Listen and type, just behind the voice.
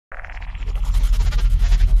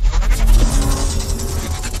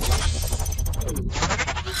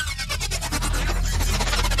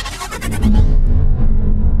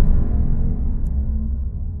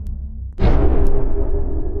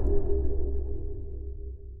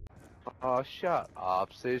Oh, shut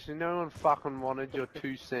up, seriously. No one fucking wanted your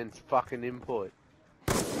 2 cents fucking input.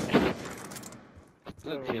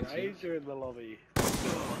 Asia in the lobby.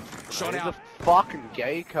 Shut out. The fucking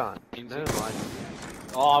gay cunt. Never mind.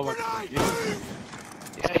 Oh, I went to you.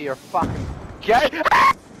 Yeah, you're fucking gay.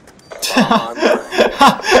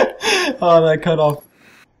 Oh, that cut off.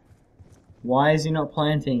 Why is he not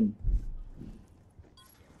planting?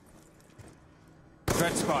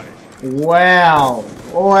 Threat spotted. Wow!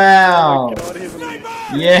 Wow! Oh God,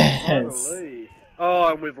 yes! finally. Oh,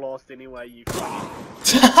 and we've lost anyway, you fucking...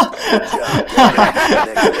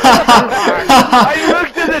 I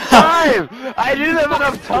looked at the time! I didn't have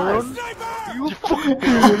enough time! You fucking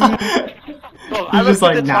Look, I looked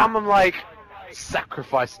at the time, I'm like,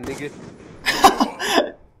 sacrifice, nigga.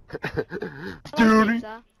 Dude.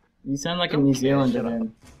 You sound like a New Zealander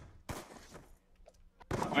then.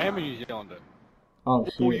 I am a New Zealander. Oh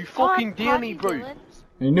shit. Oh, you fucking Danny, bro.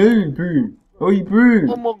 I know, bro. Oh, bro.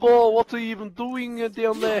 Oh my god, what are you even doing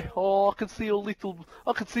down there? Oh, I can see your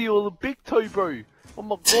big toe, bro. Oh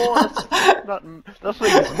my god, that's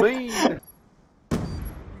like it's mean.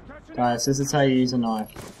 Guys, this is how you use a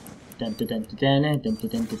knife.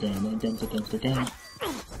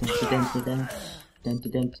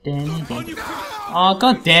 Oh,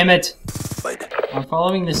 god damn it! I'm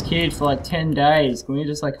following this kid for like 10 days. Can we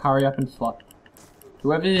just like hurry up and fuck?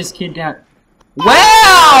 Whoever this kid down.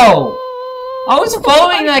 Wow! I was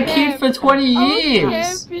following that kid for 20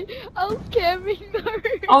 years! I was camping, no.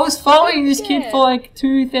 I was following this kid for like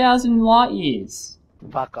 2,000 light years.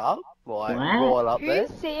 Fuck up, right up there.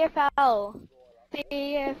 Who's CFL?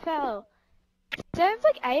 CFL. Sounds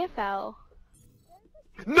like AFL.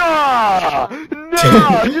 Nah!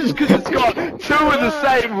 Just because it's got 2 of the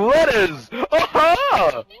same letters!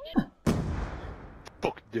 Aha!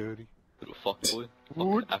 Fuck dirty. Little fuckboy.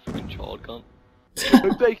 Fucking African child cunt. Go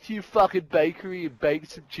back to your fucking bakery and bake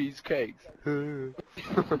some cheesecakes. What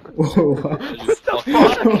the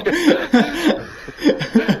fuck?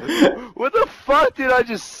 What the fuck did I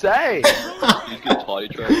just say? He's got tidy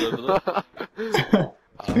trays over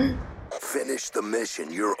there. Finish the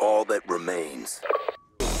mission, you're all that remains.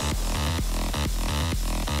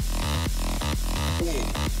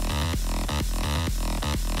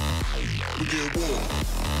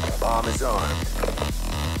 Bomb is armed.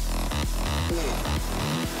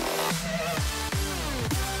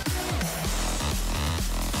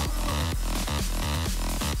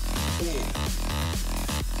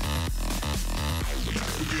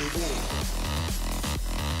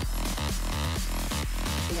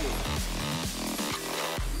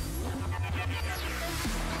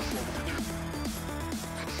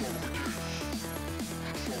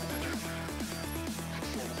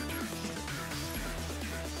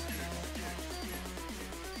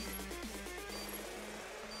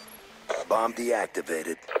 Bomb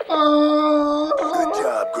deactivated. Good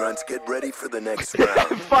job, grunts. Get ready for the next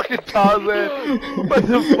round. Fucking Tarzan. What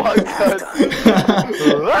the fuck?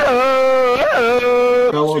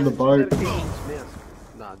 Fell on the boat.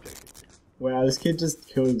 Nah, I'm joking. Wow, this kid just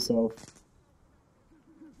killed himself.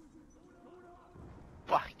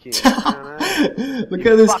 Fucking. Look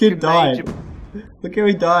how this kid died. Look how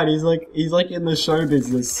he died. He's like in the show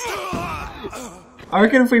business. I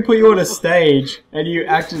reckon if we put you on a stage and you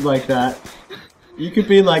acted like that, you could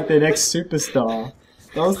be like the next superstar.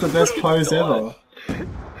 That was the best pose ever.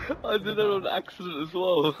 I did that on accident as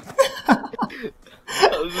well.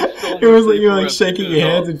 It was like you were like shaking your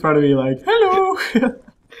hands in front of me like, hello!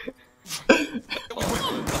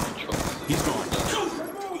 He's gone.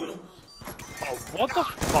 Oh, what the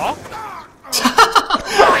fuck?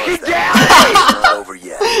 Fucking down! Not over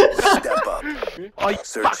yet. Step up.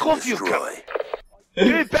 Search Back and off, you destroy.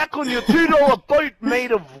 Get back on your $2 boat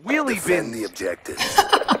made of wheelie Defend bins. the objective.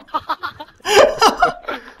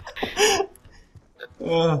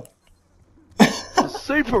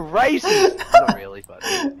 Super racist. Not really, but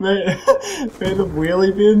Made of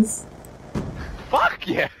wheelie bins? fuck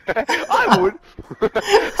yeah, I would.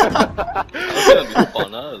 That's gonna be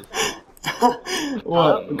fun as.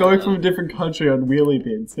 What? Going from a different country on wheelie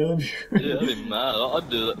bins? That'd be Yeah, that'd be mad. I'd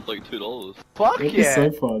do that for like $2. Fuck That'd be yeah.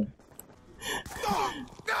 so fun.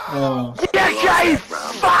 Yeah, Jay,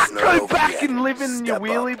 fuck, go back and live in your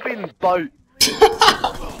wheelie bin boat.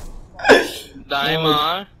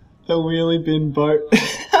 Neymar. The wheelie bin boat.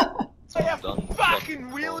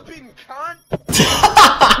 Fucking wheelie bin cunt.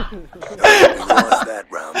 You lost that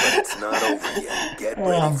round, but it's not over yet. Get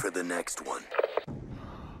ready for the next one.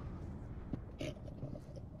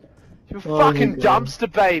 You fucking my God.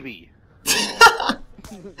 dumpster baby.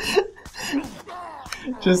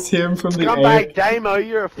 Just him from the Scumbag Damo,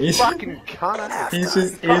 you're a fucking cunt. He's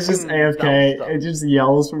just AFK and just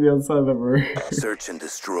yells from the other side of the room. Search and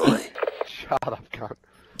destroy. Shut up, cunt.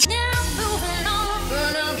 Now moving on,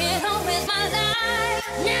 gonna get on with my life.